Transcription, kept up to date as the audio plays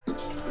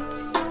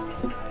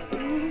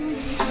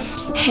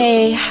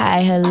Hey,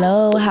 hi,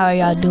 hello. How are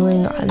y'all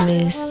doing on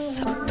this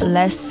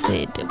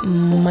blessed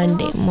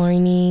Monday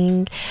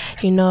morning?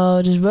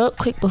 Just real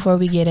quick before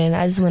we get in,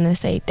 I just want to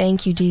say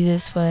thank you,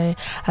 Jesus, for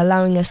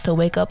allowing us to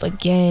wake up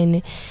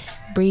again,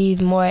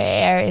 breathe more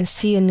air, and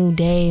see a new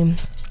day.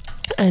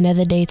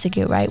 Another day to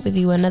get right with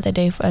you, another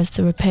day for us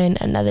to repent,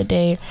 another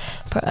day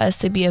for us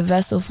to be a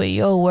vessel for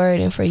your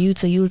word and for you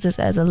to use us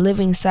as a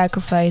living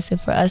sacrifice,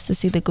 and for us to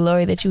see the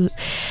glory that you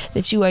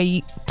are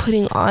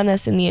putting on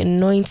us and the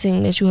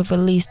anointing that you have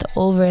released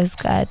over us.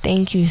 God,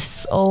 thank you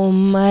so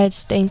much.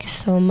 Thank you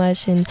so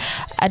much. And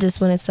I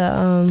just wanted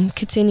to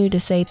continue to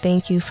say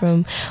thank you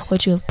from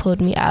what you have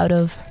pulled me out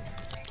of.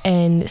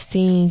 And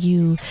seeing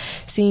you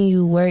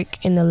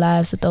work in the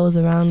lives of those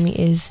around me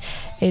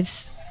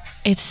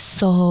it's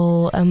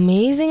so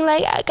amazing.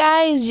 Like,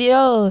 guys,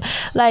 when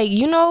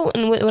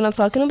I'm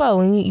talking about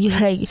when you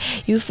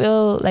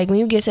feel like when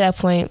you get to that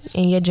point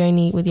in your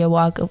journey with your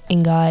walk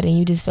in God, and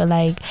you just feel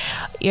like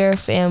your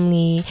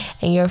family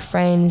and your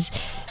friends,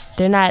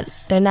 they're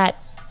not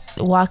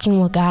walking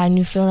with God, and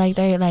you feel like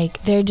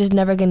they're just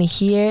never gonna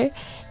hear.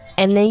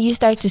 And then you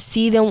start to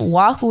see them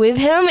walk with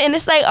him, and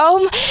it's like,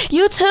 oh,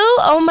 you too?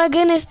 Oh my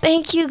goodness,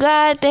 thank you,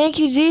 God. Thank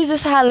you,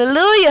 Jesus.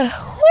 Hallelujah.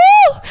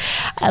 Woo!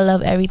 I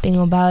love everything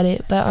about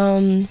it. But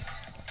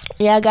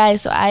yeah,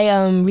 guys, so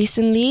I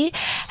recently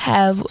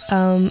I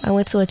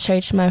went to a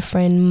church my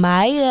friend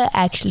Maya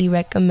actually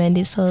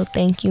recommended, so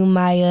thank you,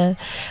 Maya.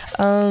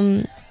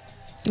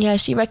 Yeah,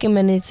 she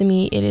recommended it to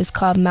me. It is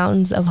called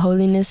Mountains of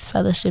Holiness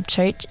Fellowship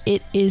Church.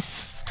 It is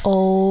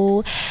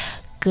so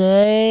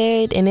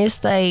good, and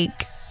it's like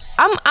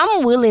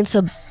I'm willing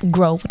to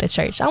grow with the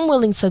church. I'm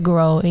willing to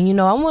grow,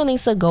 and I'm willing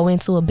to go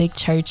into a big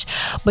church.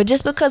 But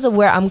just because of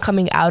where I'm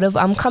coming out of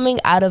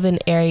an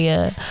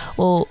area,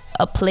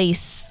 a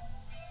place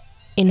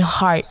in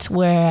heart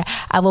where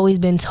I've always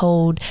been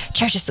told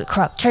churches are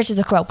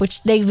corrupt, which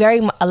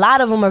a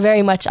lot of them are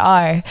very much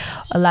are.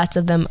 Lots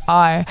of them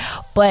are,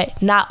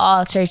 but not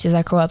all churches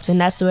are corrupt,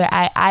 and that's where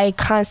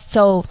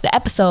so the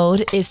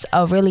episode is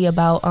really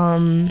about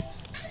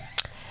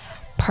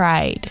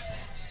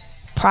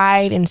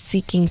pride and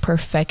seeking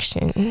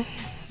perfection.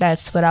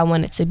 That's what I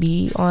want it to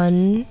be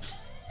on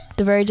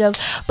the verge of,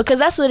 because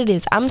that's what it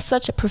is. I'm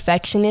such a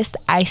perfectionist.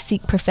 I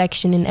seek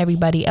perfection in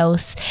everybody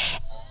else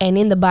and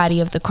in the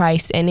body of the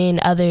Christ and in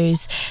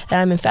others that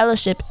I'm in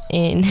fellowship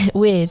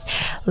with.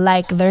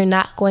 Like, they're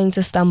not going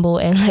to stumble,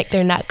 and like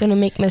they're not going to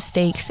make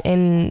mistakes,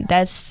 and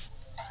that's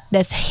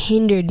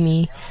hindered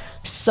me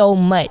so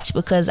much,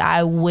 because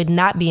I would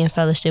not be in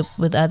fellowship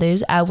with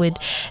others. I would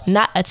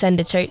not attend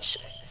a church.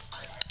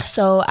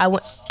 So I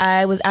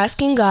was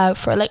asking God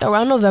for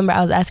around November.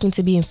 I was asking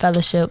to be in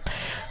fellowship,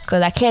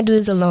 because I can't do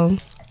this alone.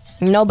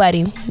 None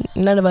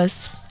of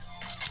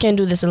us can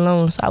do this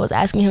alone. So I was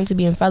asking him to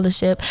be in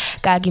fellowship.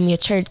 God, give me a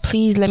church.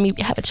 Please let me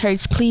have a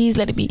church. Please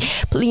let it be,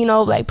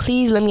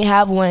 please let me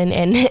have one.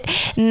 And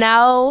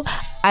now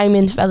I'm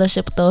in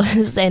fellowship with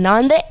those. And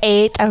on the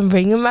 8th, I'm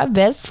bringing my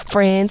best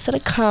friend to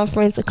the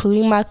conference,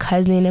 including my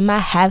cousin and my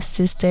half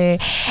sister.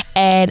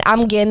 And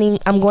I'm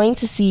going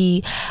to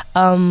see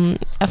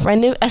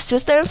a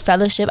sister in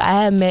fellowship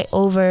I had met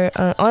over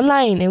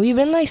online, and we've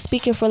been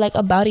speaking for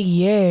about a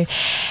year.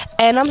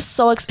 And I'm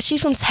so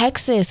she's from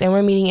Texas, and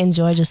we're meeting in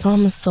Georgia, so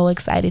I'm so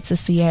excited to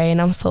see her.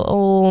 And I'm so,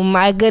 oh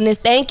my goodness,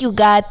 thank you,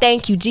 God,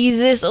 thank you,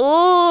 Jesus.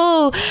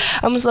 Oh,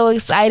 I'm so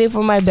excited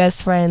for my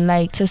best friend.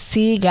 To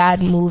see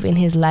God move in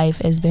his life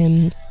has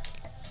been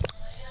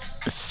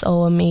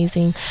so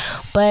amazing.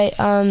 But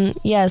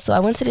yeah, so I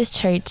went to this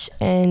church,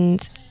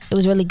 and it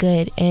was really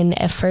good. And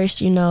at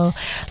first, I'm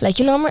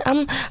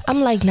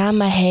nodding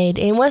my head,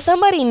 and when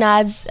somebody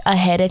nods a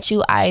head at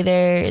you,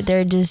 either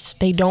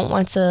they don't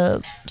want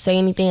to say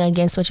anything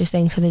against what you're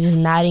saying, so they're just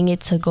nodding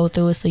it to go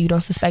through it so you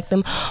don't suspect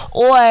them,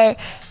 or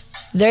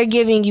they're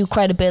giving you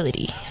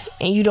credibility,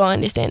 and you don't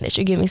understand that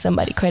you're giving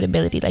somebody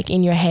credibility.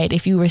 In your head,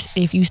 if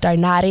you start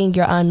nodding,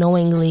 you're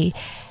unknowingly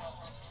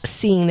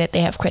seeing that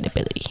they have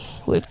credibility.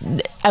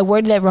 I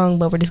worded that wrong,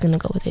 but we're just gonna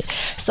go with it.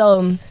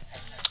 So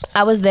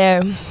I was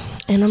there,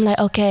 and I'm like,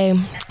 okay.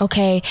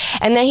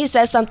 And then he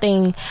says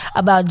something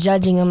about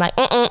judging. I'm like,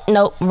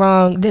 nope,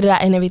 wrong,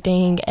 and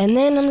everything. And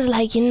then I'm just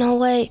like, you know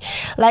what?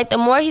 The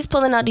more he's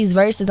pulling out these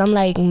verses, I'm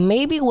like,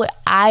 maybe what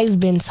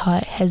I've been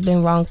taught has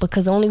been wrong,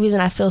 because the only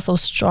reason I feel so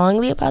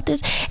strongly about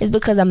this is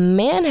because a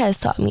man has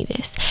taught me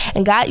this.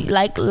 And God,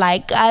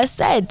 like I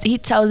said, he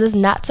tells us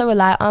not to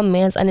rely on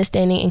man's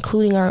understanding,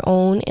 including our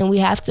own, and we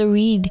have to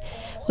read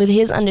with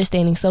his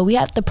understanding. So we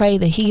have to pray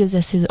that he gives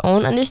us his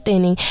own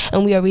understanding,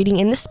 and we are reading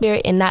in the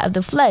spirit and not of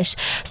the flesh.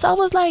 So I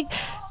was like,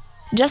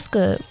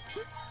 Jessica,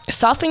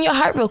 soften your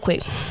heart real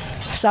quick,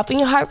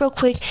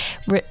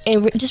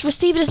 and just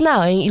receive this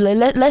now. And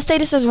let's say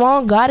this is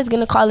wrong. God is going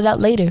to call it out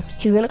later.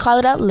 He's going to call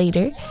it out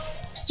later.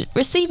 Just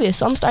receive it.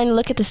 So I'm starting to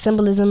look at the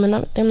symbolism,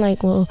 and I'm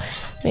like, well,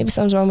 maybe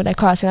something's wrong with that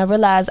cross. And I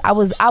realized I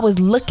was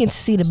looking to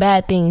see the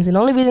bad things, and the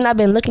only reason I've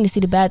been looking to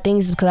see the bad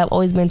things is because I've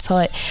always been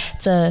taught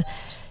to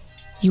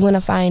you want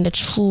to find a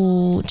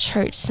true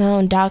church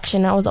sound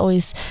doctrine. I was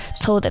always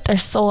told that they're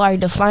so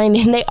hard to find,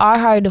 and they are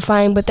hard to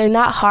find, but they're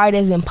not hard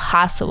as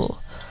impossible.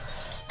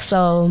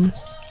 So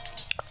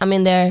I'm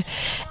in there,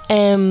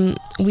 and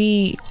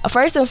we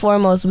first and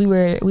foremost we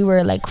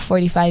were like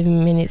 45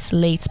 minutes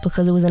late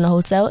because it was in a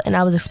hotel, and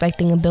I was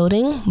expecting a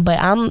building.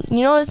 But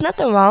there's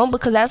nothing wrong,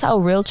 because that's how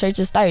real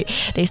churches start.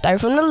 They start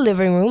from the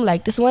living room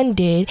like this one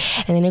did,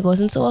 and then it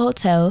goes into a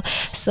hotel.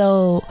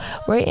 So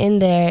we're in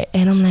there,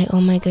 and I'm like,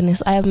 oh my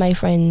goodness, I have my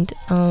friend,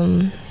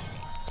 I'm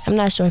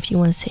not sure if he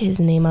wants his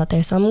name out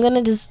there, so I'm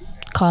gonna just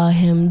call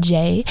him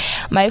Jay.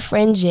 My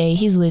friend Jay,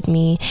 he's with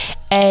me,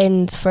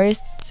 and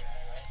first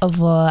of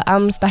all,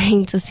 I'm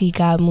starting to see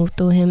God move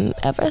through him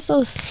ever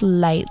so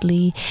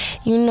slightly.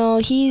 He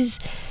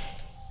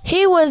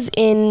was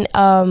in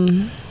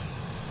a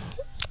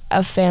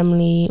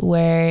family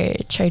where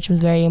church was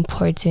very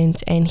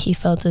important, and he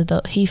felt as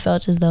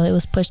though it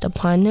was pushed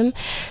upon him.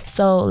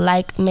 So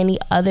like many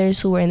others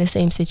who were in the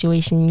same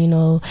situation,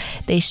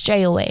 they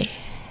stray away.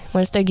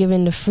 Once they're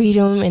given the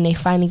freedom and they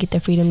finally get the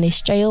freedom, they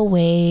stray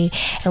away.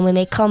 And when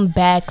they come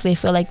back, they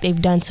feel like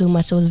they've done too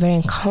much. It was very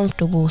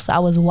uncomfortable. So I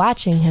was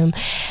watching him,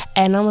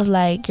 and I was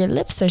like, your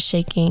lips are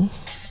shaking.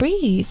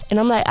 Breathe. And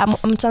I'm like,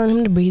 I'm telling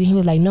him to breathe. And he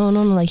was like, no.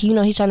 Like,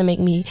 he's trying to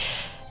make me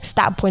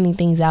stop pointing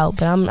things out.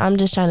 But I'm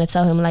just trying to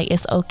tell him, like,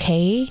 it's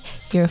okay.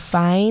 You're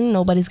fine.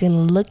 Nobody's going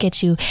to look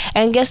at you.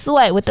 And guess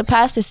what the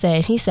pastor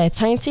said? He said,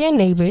 turn to your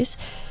neighbors.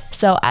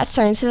 So I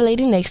turned to the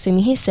lady next to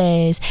me. He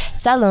says,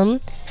 tell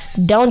them,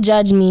 don't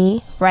judge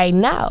me right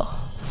now.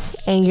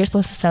 And you're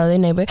supposed to tell their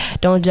neighbor,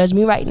 don't judge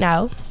me right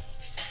now.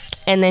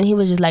 And then he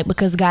was just like,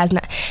 because God's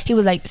not, he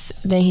was like,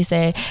 then he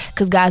said,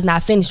 because God's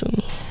not finished with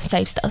me,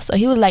 type stuff. So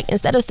he was like,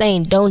 instead of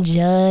saying, don't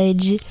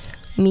judge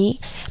me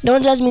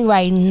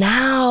right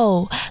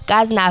now,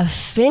 God's not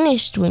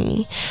finished with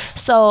me.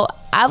 So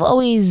I've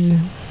always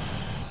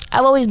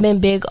been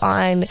big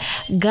on,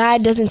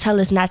 God doesn't tell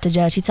us not to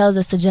judge. He tells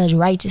us to judge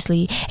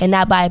righteously and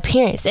not by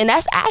appearance. And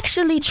that's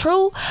actually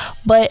true.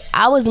 But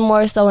I was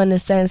more so in the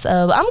sense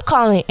of, I'm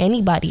calling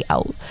anybody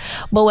out.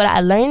 But what I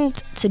learned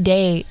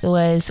today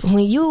was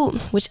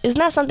which is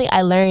not something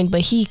I learned, but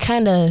he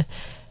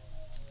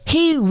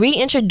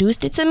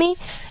reintroduced it to me.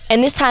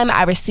 And this time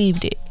I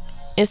received it.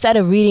 Instead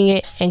of reading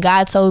it and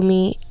God told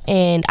me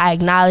and I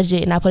acknowledged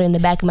it and I put it in the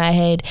back of my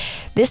head,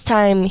 this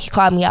time he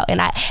called me out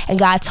and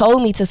God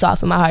told me to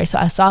soften my heart. So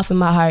I softened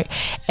my heart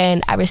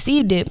and I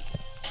received it.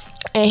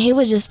 And he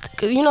was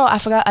just, I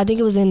forgot, I think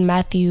it was in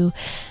Matthew,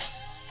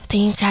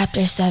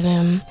 chapter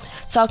 7,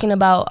 talking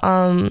about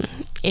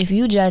if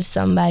you judge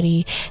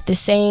somebody, the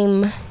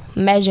same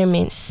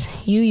measurements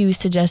you use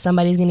to judge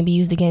somebody is going to be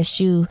used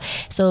against you.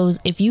 So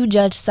if you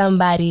judge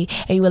somebody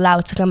and you allow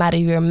it to come out of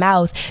your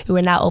mouth, you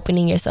are now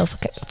opening yourself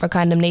for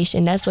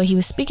condemnation. That's what he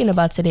was speaking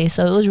about today.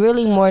 So it was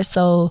really more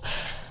so,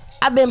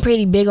 I've been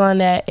pretty big on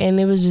that, and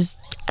it was just,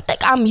 I think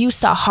I'm used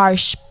to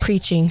harsh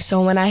preaching.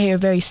 So when I hear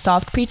very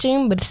soft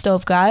preaching, but it's still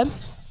of God,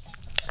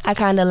 I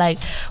kind of like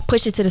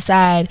push it to the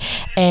side,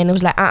 and it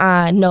was like,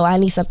 no, I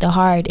need something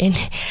hard. And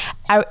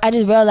I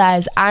just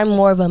realized I'm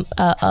more of a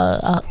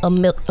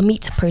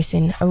meat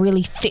person, a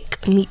really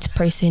thick meat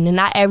person, and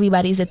not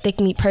everybody's a thick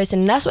meat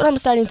person. And that's what I'm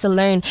starting to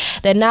learn,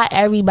 that not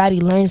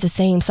everybody learns the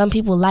same. Some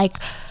people like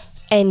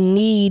and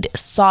need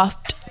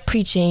soft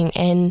preaching,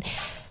 and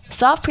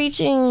soft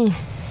preaching,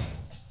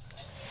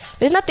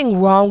 there's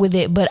nothing wrong with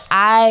it, but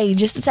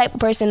just the type of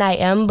person I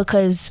am,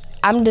 because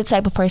I'm the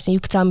type of person, you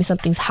could tell me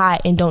something's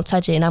hot and don't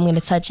touch it, and I'm going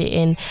to touch it,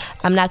 and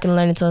I'm not going to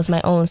learn until it's my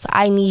own. So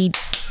I need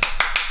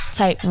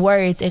type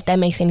words, if that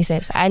makes any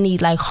sense. I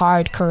need like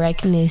hard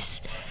correctness.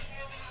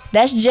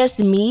 That's just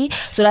me.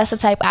 So that's the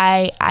type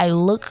I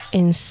look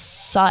and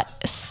sought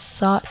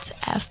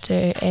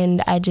after,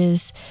 and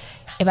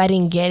if I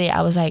didn't get it,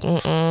 I was like,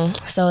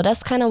 So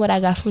that's kind of what I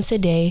got from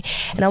today.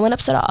 And I went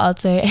up to the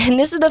altar, and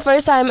this is the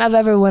first time I've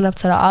ever went up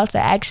to the altar,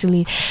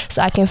 actually.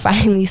 So I can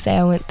finally say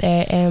I went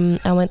there,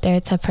 and I went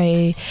there to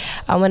pray.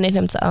 I wanted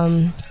him to,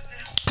 I'm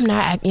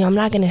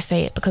not gonna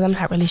say it because I'm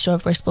not really sure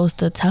if we're supposed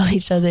to tell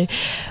each other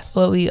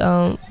what we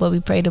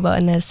prayed about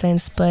in that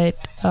sense. But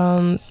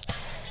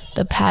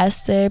the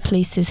pastor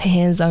placed his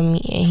hands on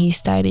me, and he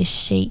started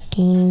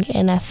shaking,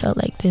 and I felt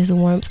like this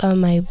warmth on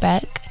my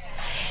back.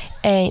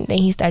 And then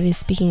he started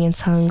speaking in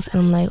tongues,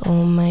 and I'm like,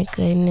 oh my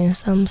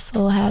goodness, I'm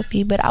so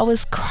happy. But I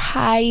was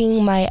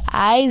crying my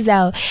eyes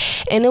out,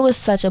 and it was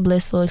such a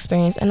blissful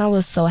experience, and I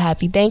was so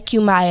happy. Thank you,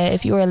 Maya.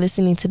 If you are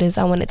listening to this,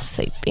 I wanted to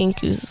say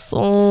thank you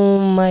so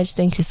much.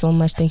 Thank you so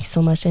much. Thank you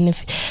so much. And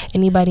if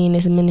anybody in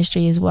this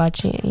ministry is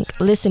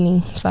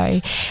listening,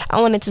 I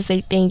wanted to say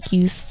thank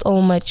you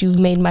so much. You've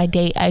made my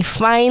day. I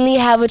finally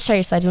have a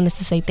church, so I just wanted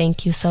to say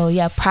thank you. So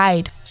yeah,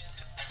 Pride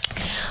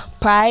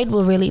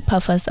will really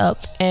puff us up,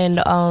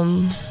 and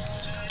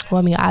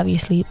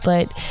obviously,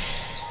 but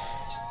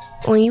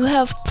when you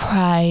have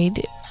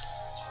pride,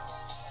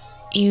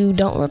 you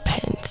don't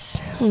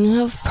repent. When you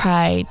have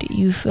pride,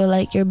 you feel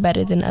like you're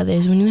better than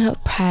others. When you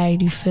have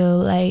pride, you feel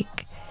like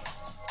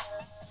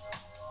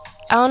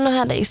I don't know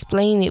how to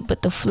explain it,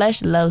 but the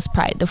flesh loves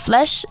pride. The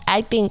flesh,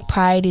 I think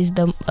pride is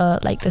the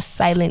like the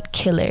silent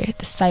killer,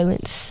 the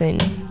silent sin.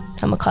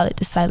 I'm gonna call it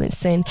the silent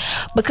sin,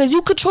 because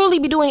you could truly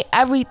be doing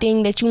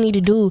everything that you need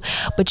to do,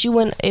 but you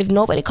wouldn't. If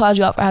nobody calls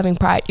you out for having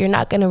pride, you're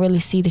not gonna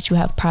really see that you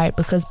have pride,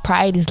 because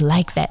pride is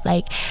like that.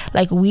 Like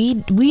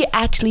we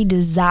actually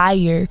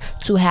desire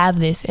to have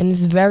this, and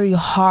it's very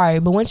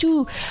hard. But once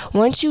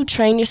you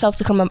train yourself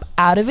to come up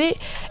out of it,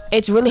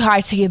 it's really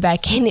hard to get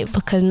back in it,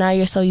 because now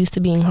you're so used to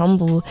being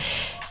humble.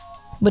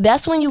 But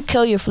that's when you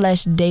kill your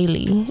flesh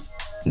daily.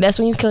 That's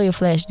when you kill your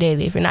flesh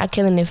daily. If you're not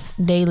killing it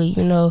daily,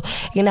 you know,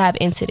 you're gonna have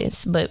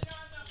incidents. But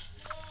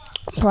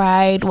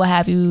pride will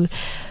have you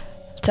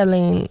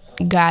telling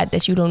God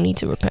that you don't need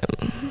to repent.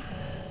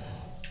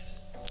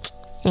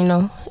 You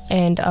know?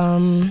 And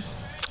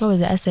what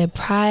was it? I said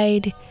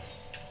pride,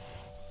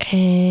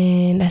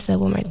 and I said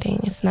one more thing.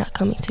 It's not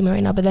coming to me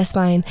right now, but that's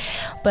fine.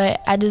 But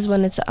I just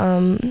wanted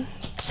to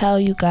tell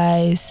you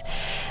guys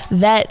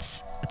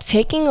that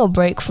taking a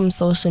break from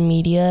social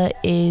media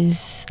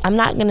is, I'm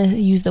not gonna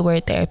use the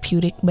word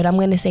therapeutic, but I'm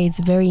gonna say it's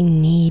very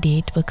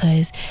needed,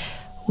 because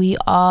we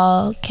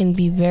all can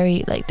be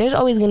very, like, there's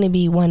always gonna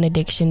be one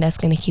addiction that's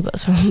gonna keep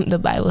us from the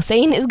Bible.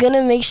 Satan is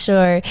gonna make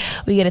sure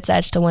we get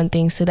attached to one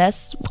thing. So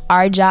that's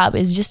our job,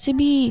 is just to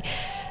be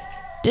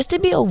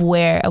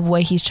aware of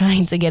what he's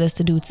trying to get us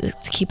to do to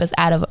keep us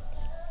out of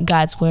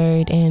God's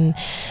word and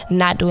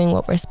not doing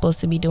what we're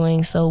supposed to be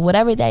doing. So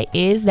whatever that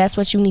is, that's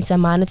what you need to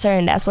monitor,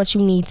 and that's what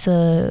you need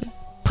to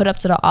put up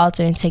to the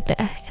altar and take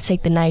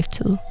the knife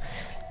to.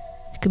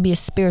 It could be a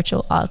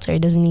spiritual altar.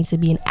 It doesn't need to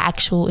be an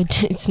actual,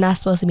 it's not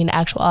supposed to be an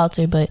actual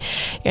altar, but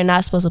you're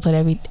not supposed to put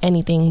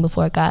anything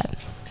before God.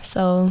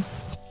 So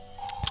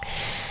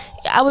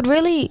I would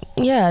really,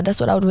 that's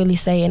what I would really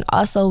say. And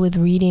also with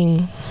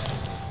reading,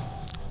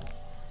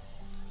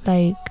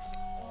 like,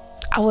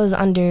 I was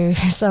under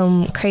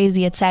some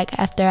crazy attack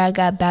after I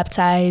got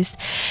baptized,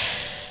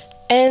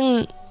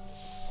 and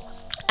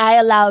I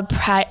allowed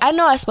pride. I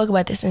know I spoke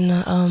about this in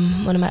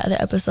one of my other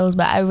episodes,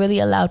 but I really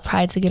allowed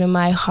pride to get in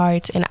my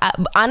heart. And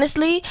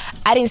honestly,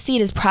 I didn't see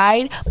it as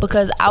pride,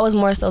 because I was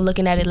more so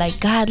looking at it like,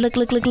 God, look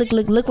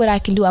what I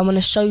can do. I want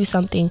to show you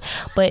something.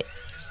 But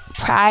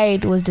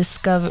pride was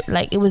discovered,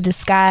 like, it was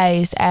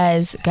disguised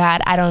as,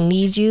 God, I don't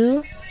need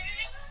you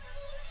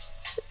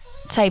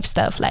type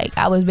stuff. Like,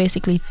 I was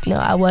basically,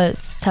 I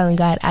was telling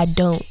God, I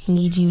don't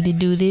need you to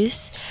do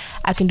this.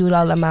 I can do it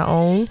all on my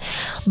own.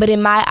 But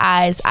in my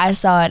eyes, I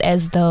saw it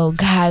as though,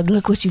 God,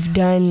 look what you've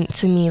done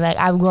to me. Like,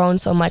 I've grown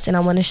so much, and I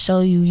want to show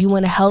you. You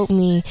want to help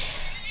me,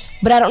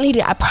 but I don't need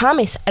it. I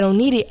promise I don't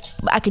need it,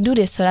 but I can do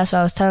this. So that's what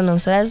I was telling them.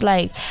 So that's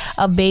like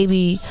a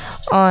baby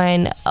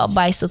on a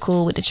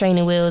bicycle with the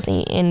training wheels,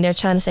 and they're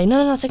trying to say,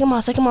 no, take them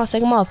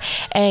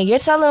off. And you're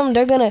telling them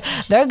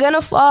they're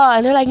gonna fall,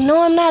 and they're like,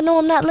 no, I'm not.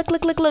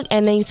 Look.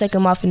 And then you take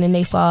them off, and then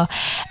they fall,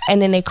 and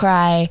then they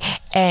cry,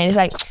 and it's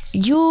like,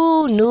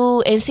 you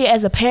knew. And see,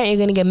 as a parent, you're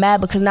gonna get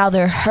mad because now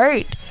they're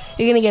hurt.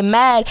 You're gonna get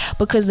mad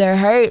because they're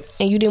hurt,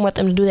 and you didn't want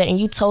them to do that, and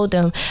you told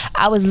them.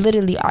 I was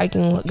literally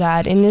arguing with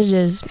God, and it's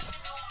just.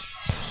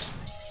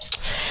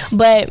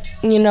 But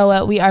you know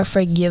what? We are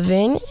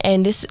forgiven,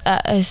 and this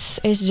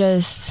it's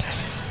just,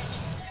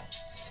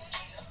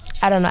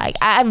 I don't know.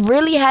 I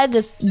really had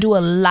to do a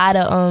lot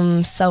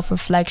of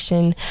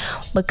self-reflection,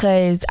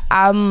 because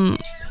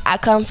I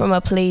come from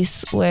a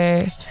place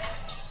where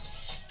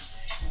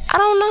I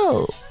don't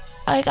know.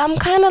 Like, I'm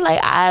kind of like,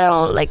 I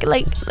don't like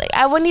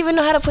I wouldn't even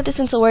know how to put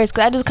this into words,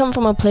 because I just come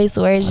from a place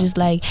where it's just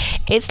like,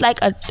 it's like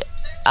a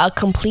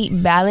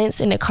complete balance,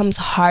 and it comes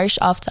harsh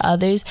off to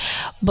others,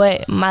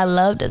 but my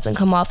love doesn't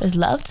come off as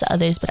love to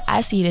others, but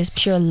I see it as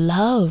pure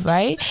love,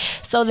 right?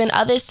 So then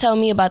others tell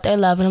me about their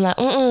love, and I'm like,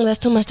 that's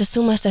too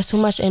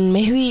much, and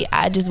maybe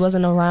I just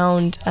wasn't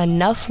around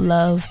enough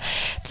love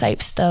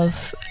type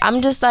stuff.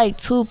 I'm just like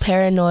too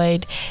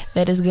paranoid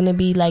that it's gonna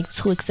be like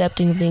too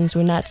accepting of things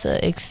we're not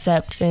to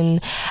accept,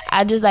 and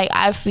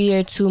I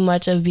fear too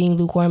much of being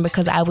lukewarm,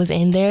 because I was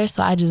in there.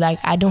 So I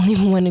don't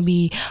even want to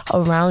be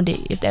around it,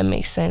 if that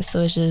makes sense.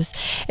 So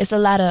it's a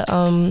lot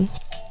of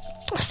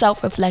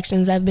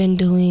self-reflections I've been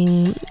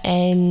doing,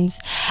 and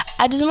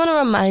I just want to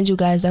remind you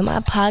guys that my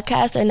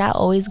podcasts are not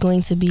always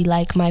going to be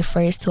like my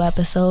first 2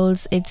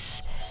 episodes.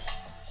 It's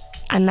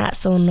a not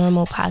so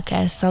normal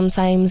podcast.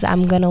 Sometimes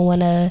I'm gonna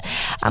want to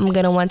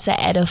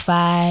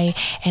edify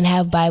and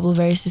have Bible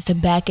verses to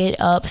back it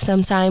up.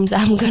 Sometimes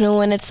I'm gonna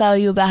want to tell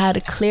you about how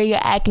to clear your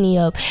acne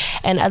up,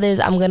 and others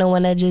I'm gonna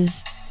want to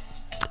just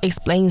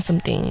explain some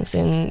things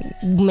and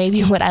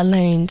maybe what I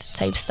learned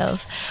type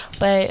stuff.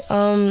 But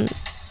I'm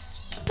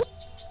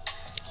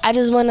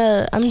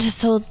just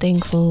so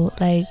thankful.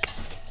 Like,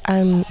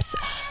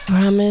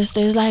 promise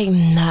there's like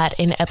not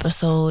an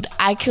episode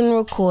I can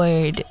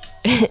record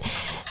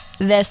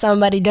that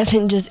somebody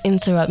doesn't just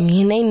interrupt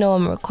me, and they know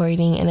I'm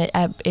recording, and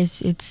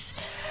it's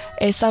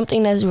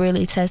something that's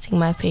really testing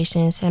my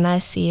patience, and I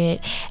see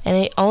it, and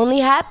it only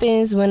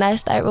happens when I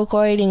start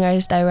recording or I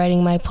start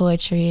writing my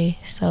poetry.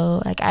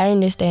 So like, I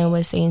understand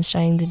what Satan's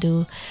trying to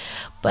do,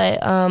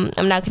 but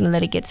I'm not gonna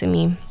let it get to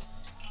me.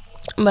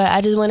 But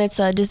I just wanted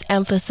to just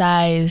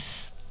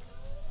emphasize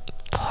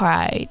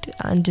pride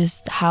on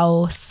just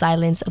how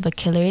silent of a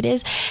killer it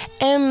is.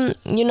 And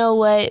you know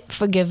what?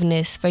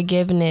 Forgiveness. We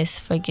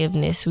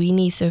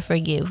need to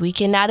forgive. We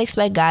cannot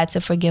expect God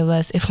to forgive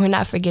us if we're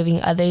not forgiving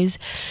others.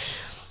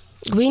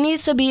 We need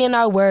to be in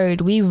our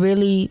word. We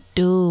really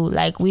do.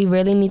 Like, we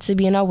really need to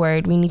be in our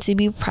word. We need to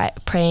be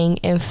praying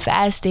and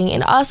fasting.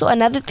 And also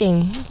another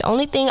thing, the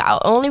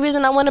only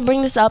reason I want to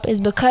bring this up is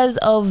because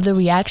of the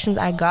reactions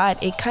I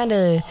got.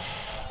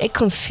 It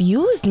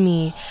confused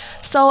me.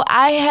 So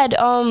I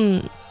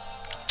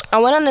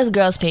went on this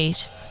girl's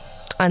page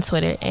on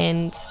Twitter,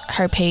 and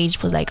her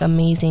page was like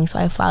amazing, so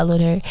I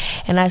followed her,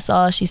 and I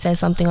saw she said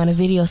something on a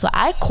video, so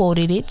I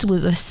quoted it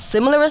with a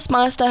similar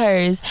response to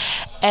hers,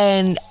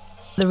 and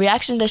the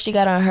reaction that she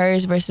got on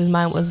hers versus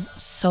mine was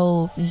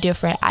so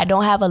different. I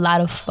don't have a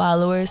lot of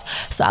followers,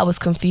 so I was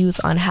confused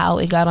on how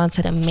it got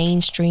onto the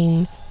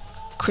mainstream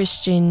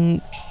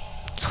Christian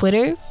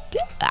Twitter.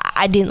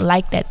 I didn't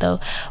like that though,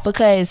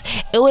 because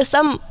it was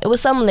some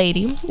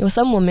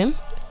woman,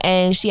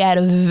 and she had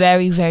a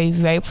very, very,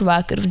 very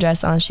provocative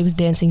dress on. She was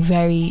dancing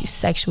very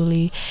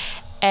sexually,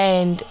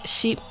 and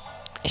she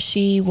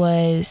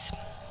was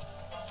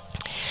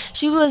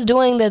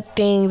doing the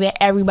thing that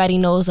everybody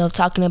knows of,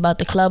 talking about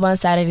the club on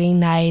Saturday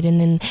night and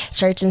then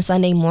church and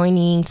Sunday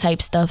morning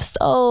type stuff.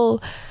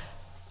 So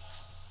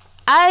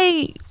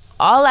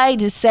all I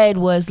just said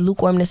was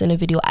lukewarmness in the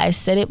video. I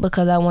said it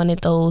because I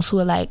wanted those who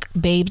are like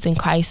babes in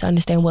Christ to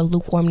understand what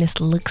lukewarmness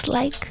looks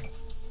like.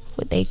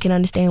 What they can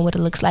understand what it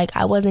looks like.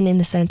 I wasn't in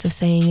the sense of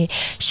saying it,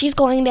 she's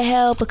going to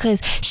hell because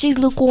she's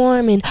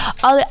lukewarm and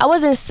all that. I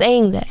wasn't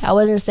saying that. I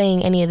wasn't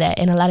saying any of that,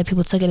 and a lot of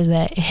people took it as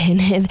that. And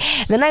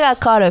then I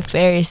got called a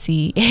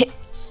Pharisee,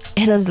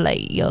 and I was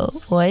like, yo,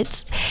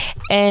 what?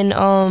 And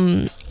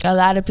a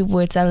lot of people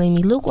were telling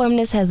me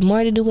lukewarmness has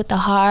more to do with the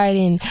heart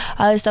and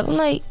all this stuff. I'm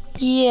like,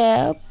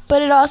 yeah,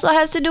 but it also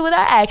has to do with our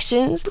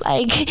actions.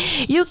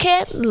 Like, you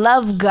can't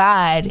love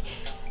God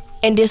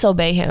and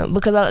disobey him,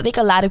 because I think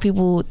a lot of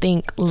people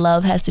think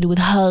love has to do with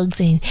hugs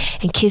and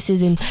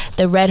kisses and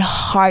the red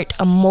heart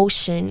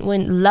emotion,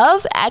 when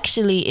love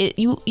actually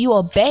you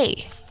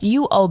obey.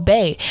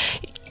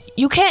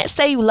 You can't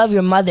say you love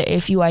your mother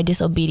if you are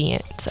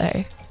disobedient to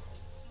her.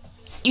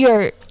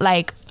 You're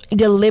like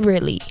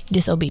deliberately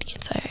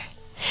disobedient to her.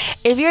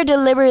 If you're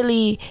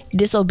deliberately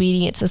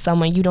disobedient to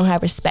someone, you don't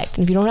have respect,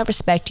 and if you don't have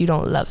respect, you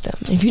don't love them.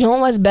 If you don't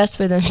want what's best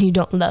for them, you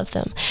don't love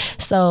them.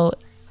 So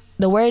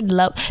the word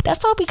love,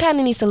 that's why we kind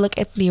of need to look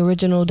at the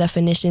original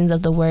definitions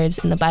of the words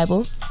in the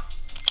Bible.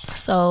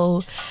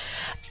 So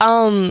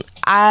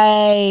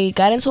I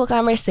got into a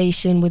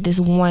conversation with this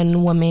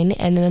one woman,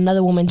 and then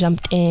another woman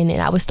jumped in,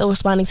 and I was still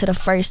responding to the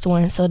first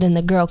one. So then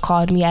the girl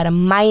called me out of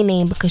my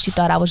name because she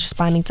thought I was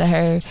responding to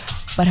her,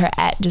 but her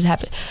at just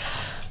happened.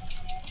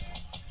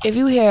 If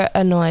you hear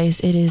a noise,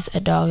 it is a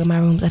dog in my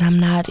room that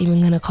I'm not even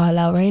going to call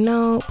out right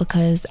now,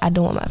 because I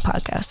don't want my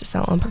podcast to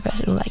sound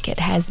unprofessional like it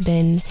has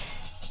been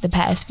the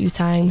past few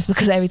times,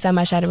 because every time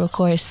I try to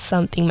record,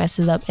 something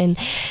messes up, and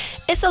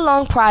it's a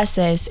long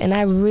process, and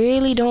I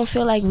really don't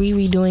feel like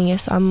redoing it.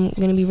 So I'm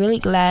gonna be really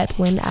glad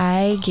when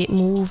I get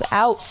moved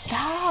out.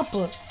 Stop.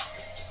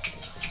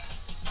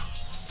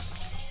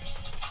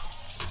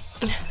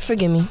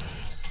 Forgive me.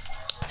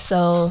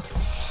 So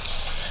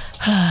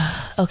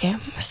okay,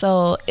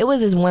 so it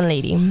was this one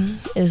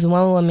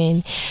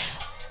woman,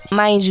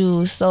 mind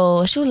you.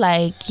 So she was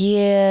like,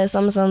 yeah,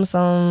 some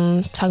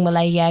talking about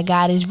like, yeah,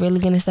 God is really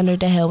gonna send her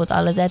to hell with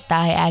all of that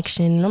thigh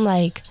action. And I'm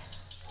like,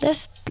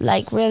 let's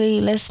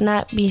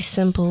not be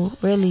simple,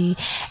 really.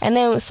 And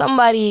then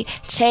somebody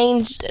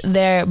changed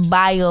their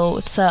bio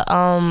to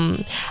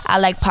I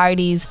like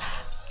parties,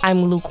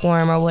 I'm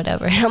lukewarm, or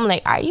whatever. And I'm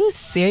like, are you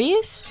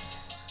serious?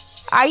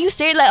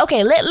 Like,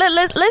 okay,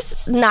 let's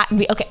not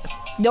be okay.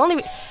 The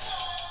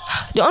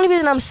only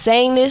reason I'm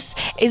saying this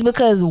is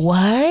because,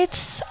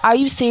 what? Are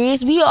you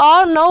serious? We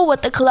all know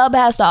what the club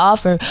has to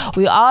offer.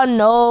 We all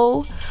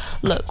know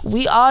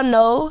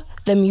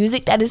the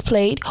music that is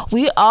played.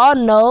 We all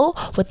know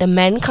what the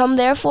men come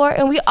there for.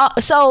 And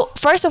so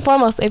first and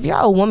foremost, if you're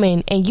a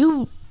woman and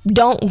you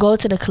don't go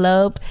to the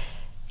club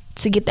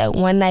to get that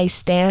one night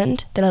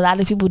stand, that a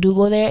lot of people do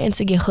go there, and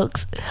to get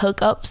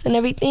hookups and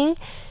everything,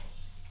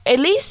 at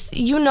least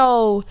you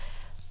know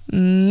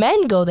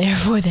men go there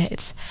for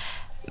that.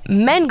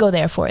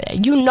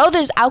 You know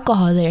there's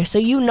alcohol there, so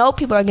you know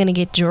people are gonna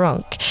get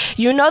drunk.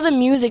 You know the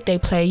music they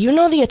play. You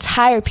know the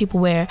attire people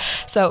wear.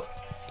 So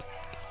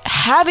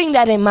having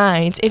that in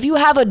mind, if you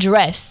have a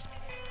dress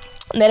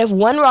that if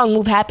one wrong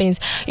move happens,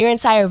 your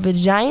entire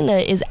vagina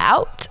is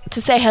out to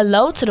say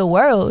hello to the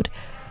world,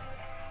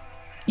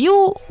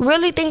 you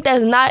really think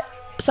that's not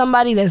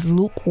somebody that's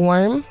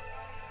lukewarm?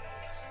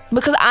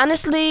 Because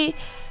honestly,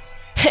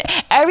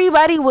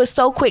 everybody was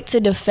so quick to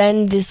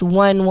defend this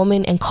one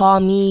woman and call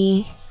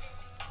me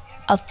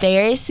a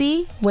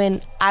Pharisee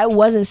when I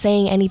wasn't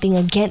saying anything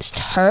against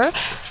her.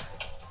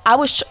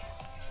 What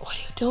are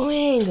you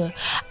doing?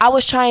 I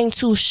was trying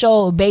to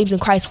show babes in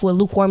Christ what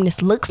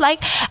lukewarmness looks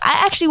like.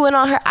 I actually went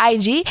on her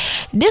IG.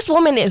 This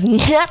woman is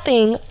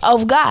nothing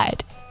of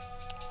God.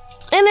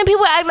 And then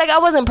people act like I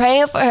wasn't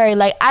praying for her.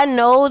 Like, I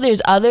know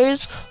there's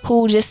others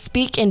who just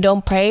speak and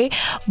don't pray,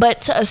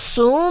 but to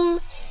assume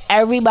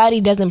everybody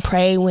doesn't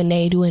pray when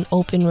they do an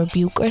open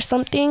rebuke or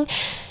something,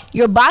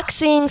 you're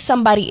boxing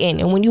somebody in.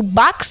 And when you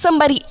box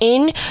somebody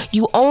in,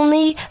 you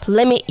only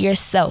limit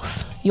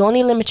yourself.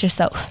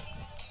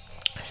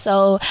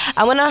 So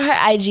I went on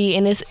her IG,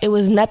 and it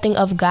was nothing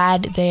of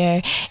God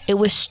there. It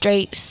was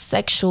straight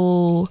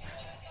sexual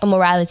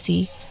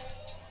immorality.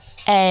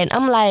 And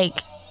I'm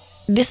like,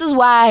 this is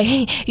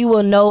why you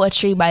will know a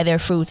tree by their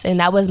fruits. And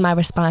that was my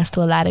response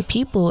to a lot of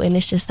people. And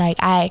it's just like,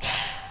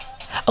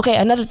 okay,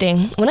 another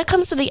thing. When it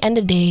comes to the end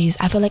of days,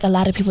 I feel like a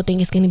lot of people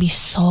think it's going to be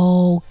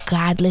so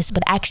godless.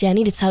 But actually, I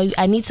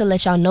need to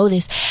let y'all know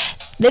this.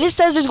 That it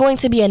says there's going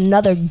to be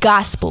another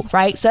gospel,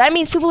 right? So that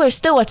means people are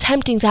still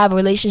attempting to have a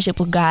relationship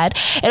with God.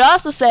 It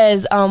also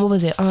says, in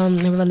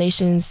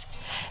Revelations,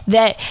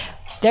 that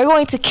they're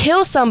going to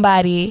kill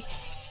somebody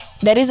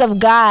that is of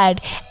God,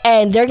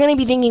 and they're going to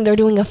be thinking they're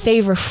doing a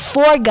favor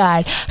for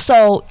God.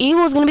 So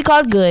evil is going to be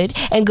called good,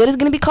 and good is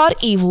going to be called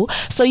evil.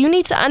 So you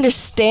need to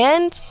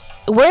understand,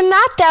 we're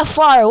not that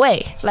far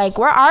away. Like,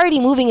 we're already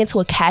moving into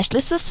a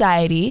cashless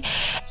society,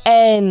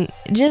 and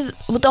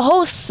just with the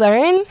whole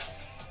CERN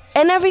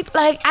and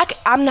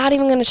I'm not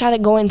even going to try to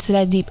go into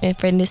that deep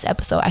in this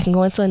episode. I can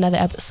go into another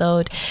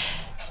episode.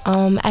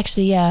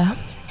 Actually, yeah,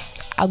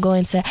 I'll go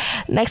into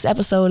next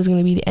episode is going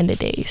to be the end of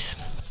days.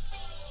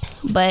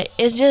 But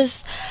it's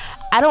just,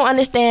 I don't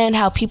understand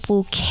how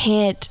people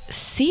can't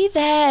see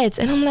that.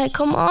 And I'm like,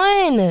 come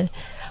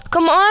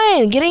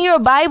on, get in your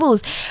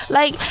Bibles.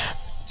 Like,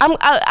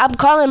 I'm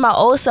calling my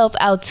old self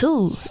out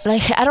too.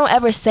 Like, I don't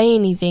ever say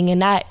anything and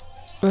not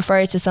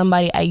refer to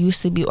somebody I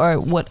used to be or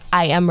what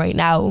I am right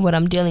now, what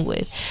I'm dealing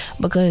with,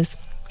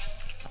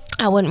 because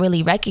I wouldn't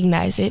really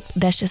recognize it.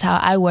 That's just how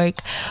I work.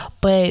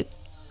 But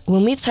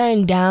when we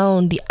turn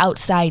down the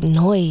outside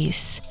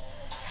noise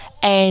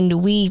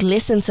and we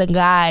listen to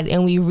God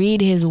and we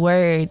read His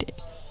word,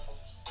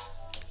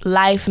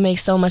 life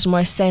makes so much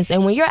more sense.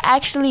 And when you're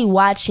actually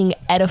watching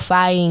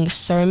edifying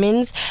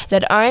sermons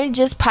that aren't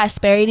just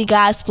prosperity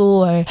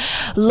gospel or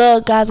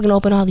look, God's gonna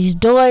open all these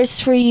doors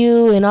for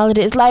you and all of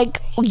this,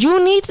 like,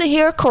 you need to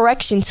hear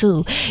correction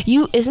too.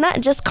 It's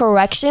not just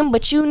correction,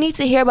 but you need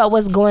to hear about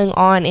what's going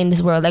on in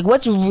this world, like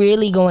what's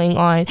really going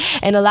on.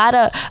 And a lot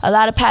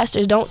of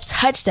pastors don't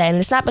touch that, and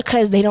it's not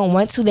because they don't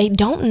want to, they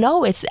don't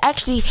know. It's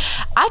actually,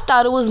 I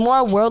thought it was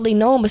more worldly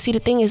known, but see, the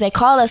thing is, they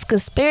call us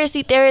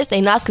conspiracy theorists,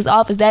 they knock us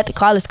off as that, they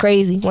call us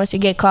crazy. Once you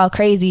get called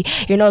crazy,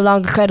 you're no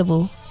longer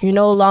credible. You're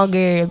no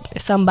longer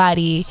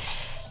somebody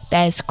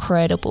that's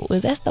credible.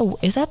 Is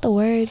that the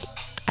word?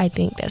 I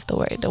think that's the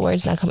word. The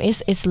word's not coming.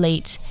 It's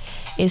late.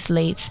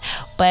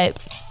 But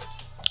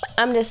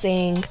I'm just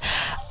saying,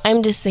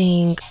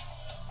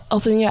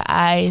 open your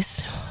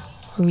eyes,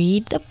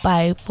 read the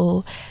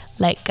Bible,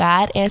 let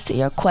God answer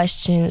your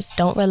questions.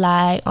 Don't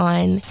rely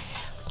on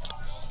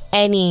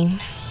any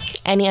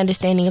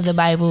understanding of the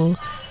Bible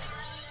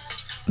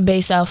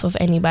based off of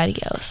anybody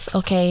else.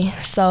 Okay,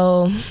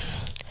 so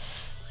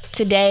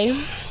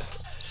today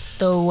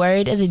the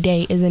word of the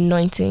day is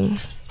anointing.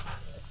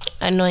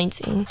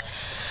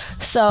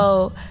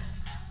 So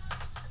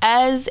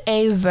as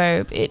a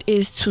verb, it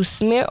is to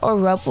smear or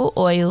rub with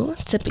oil,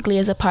 typically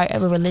as a part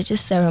of a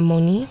religious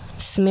ceremony.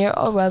 Smear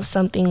or rub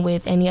something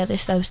with any other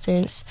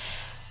substance.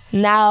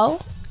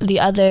 Now,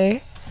 the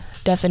other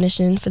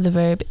definition for the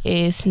verb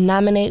is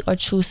nominate or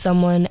choose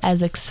someone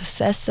as a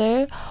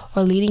successor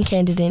or leading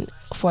candidate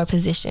for a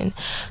position.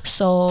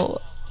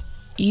 So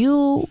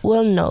you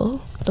will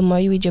know, the more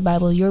you read your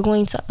Bible, you're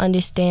going to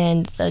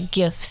understand the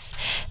gifts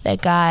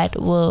that God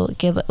will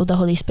give, the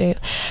Holy Spirit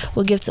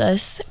will give to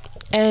us.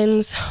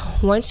 And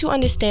once you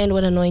understand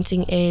what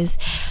anointing is,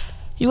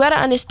 you got to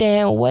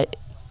understand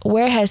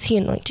where has He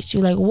anointed you?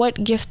 Like,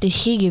 what gift did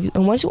He give you?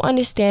 And once you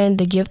understand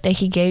the gift that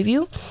He gave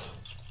you,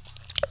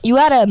 you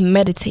got to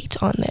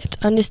meditate on that.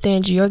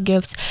 Understand your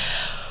gifts.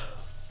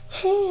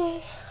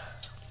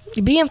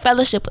 Be in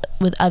fellowship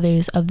with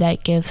others of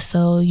that gift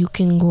so you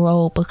can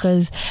grow.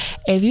 Because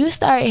if you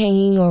start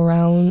hanging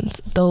around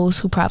those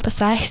who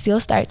prophesy, you'll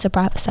start to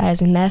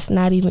prophesize, and that's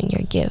not even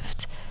your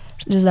gift.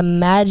 Just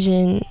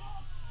imagine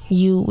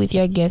you with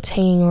your gift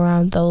hanging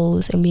around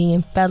those and being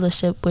in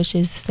fellowship, which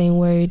is the same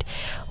word,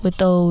 with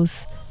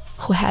those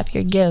who have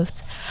your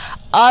gift.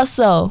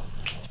 Also,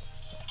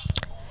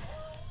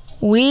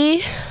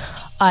 we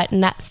ought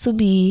not to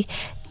be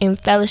in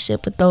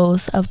fellowship with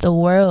those of the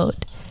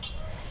world.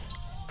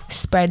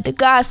 Spread the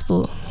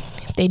gospel.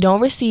 If they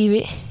don't receive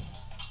it,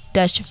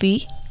 dust your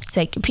feet,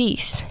 take your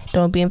peace.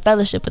 Don't be in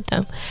fellowship with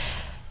them.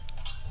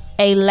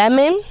 A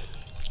lemon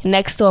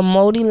next to a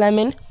moldy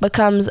lemon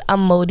becomes a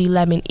moldy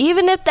lemon,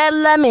 even if that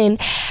lemon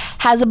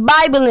has a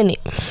Bible in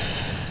it.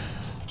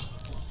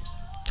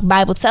 The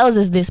Bible tells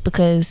us this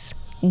because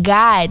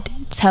God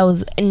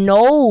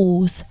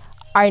knows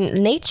our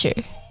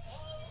nature.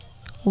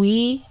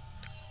 We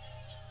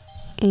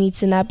need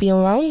to not be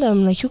around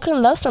them. Like, you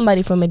can love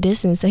somebody from a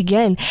distance.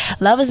 Again,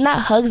 love is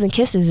not hugs and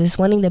kisses. It's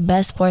wanting the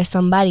best for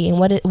somebody. And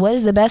what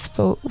is the best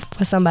for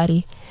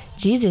somebody?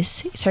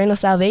 Jesus, eternal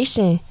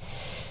salvation.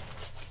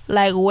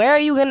 Like, where are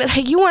you gonna,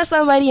 like, you want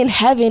somebody in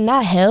heaven,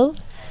 not hell.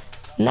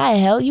 Not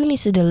hell. You need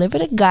to deliver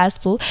the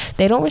gospel.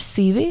 They don't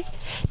receive it.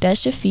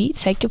 Dust your feet.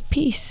 Take your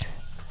peace.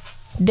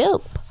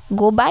 Dope.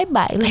 Go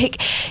bye-bye.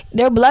 Like,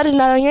 their blood is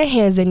not on your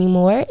hands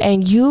anymore,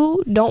 and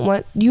you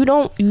want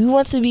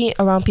to be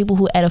around people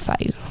who edify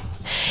you.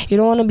 You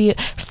don't want to be,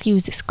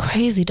 excuse this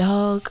crazy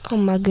dog, oh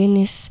my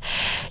goodness.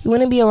 You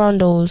want to be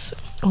around those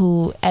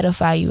who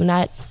edify you,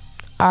 not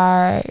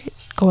are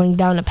going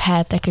down a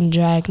path that can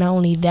drag not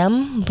only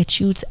them but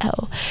you to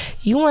hell.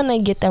 You want to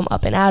get them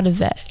up and out of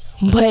that.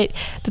 But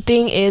the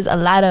thing is, a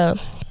lot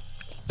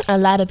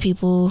of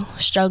people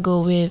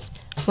struggle with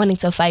wanting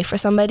to fight for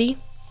somebody.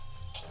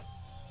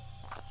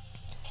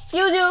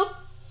 Excuse you.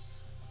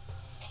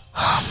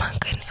 Oh my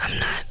goodness. I'm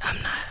not.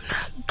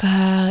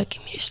 God,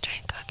 give me the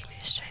strength. God, give me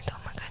the strength. Oh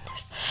my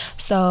goodness.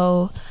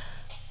 So,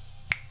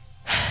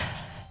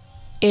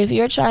 if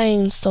you're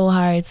trying so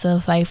hard to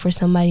fight for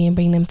somebody and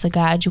bring them to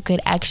God, you could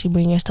actually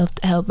bring yourself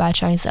to help by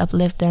trying to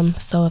uplift them.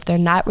 So if they're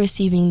not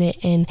receiving it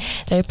and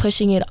they're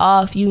pushing it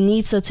off, you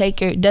need to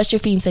dust your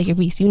feet and take your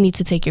peace. You need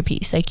to take your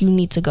peace. Like, you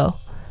need to go.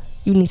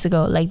 You need to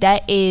go. Like,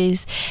 that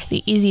is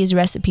the easiest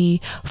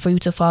recipe for you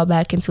to fall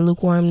back into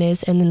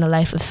lukewarmness and then a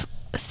life of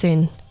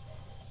sin.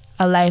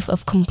 A life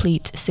of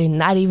complete sin.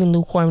 Not even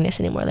lukewarmness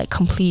anymore. Like,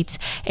 complete,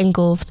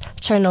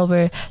 engulfed, turn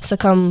over,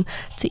 succumb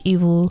to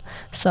evil.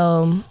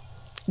 So,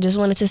 just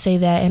wanted to say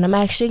that. And I'm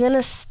actually going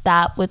to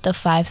stop with the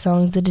 5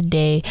 songs of the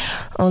day,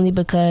 only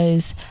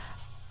because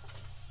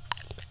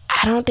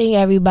I don't think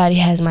everybody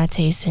has my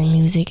taste in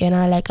music, and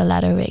I like a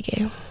lot of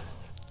reggae.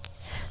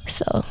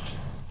 So,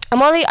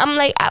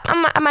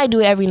 I might do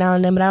it every now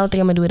and then, but I don't think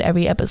I'm gonna do it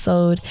every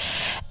episode.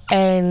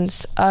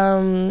 And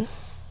I'm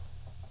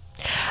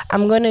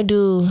gonna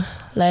do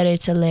Letter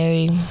to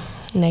Larry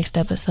next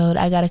episode.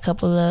 I got a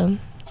couple of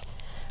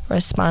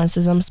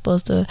responses I'm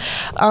supposed to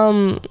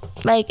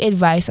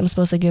advice I'm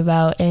supposed to give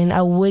out, and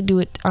I would do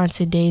it on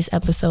today's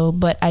episode,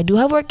 but I do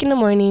have work in the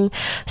morning,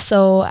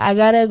 so I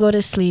gotta go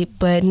to sleep.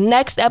 But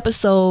next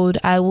episode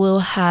I will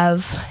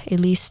have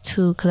at least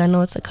 2, because I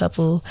know it's a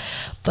couple,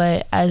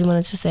 but I just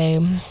wanted to say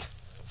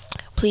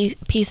please,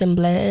 peace and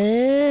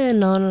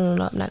no, I'm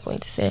not going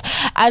to say it.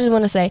 I just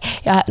want to say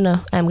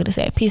I'm going to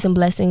say peace and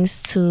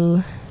blessings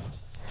to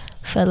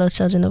fellow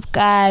children of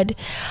God.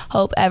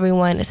 Hope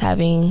everyone is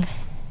having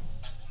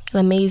an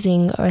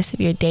amazing rest of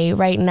your day.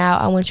 Right now,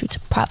 I want you to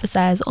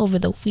prophesize over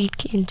the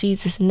week in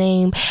Jesus'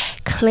 name.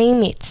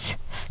 Claim it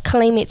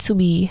to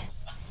be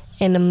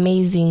an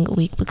amazing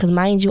week, because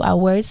mind you, our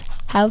words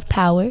have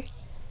power.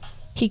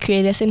 He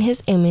created us in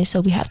his image,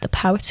 so we have the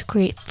power to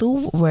create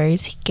through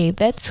words. He gave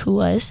that to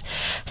us,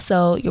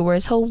 so your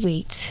words hold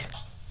weight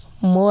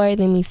more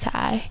than meets the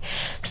eye.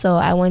 So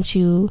I want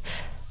you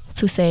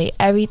to say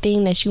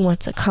everything that you want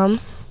to come.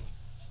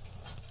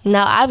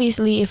 Now,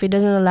 obviously, if it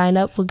doesn't line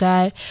up with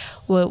God,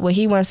 what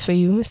he wants for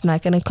you, it's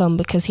not going to come,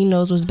 because he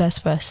knows what's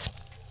best for us.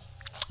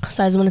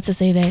 So I just wanted to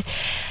say that.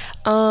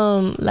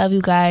 Love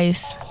you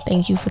guys.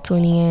 Thank you for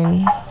tuning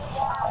in.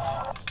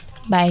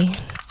 Bye.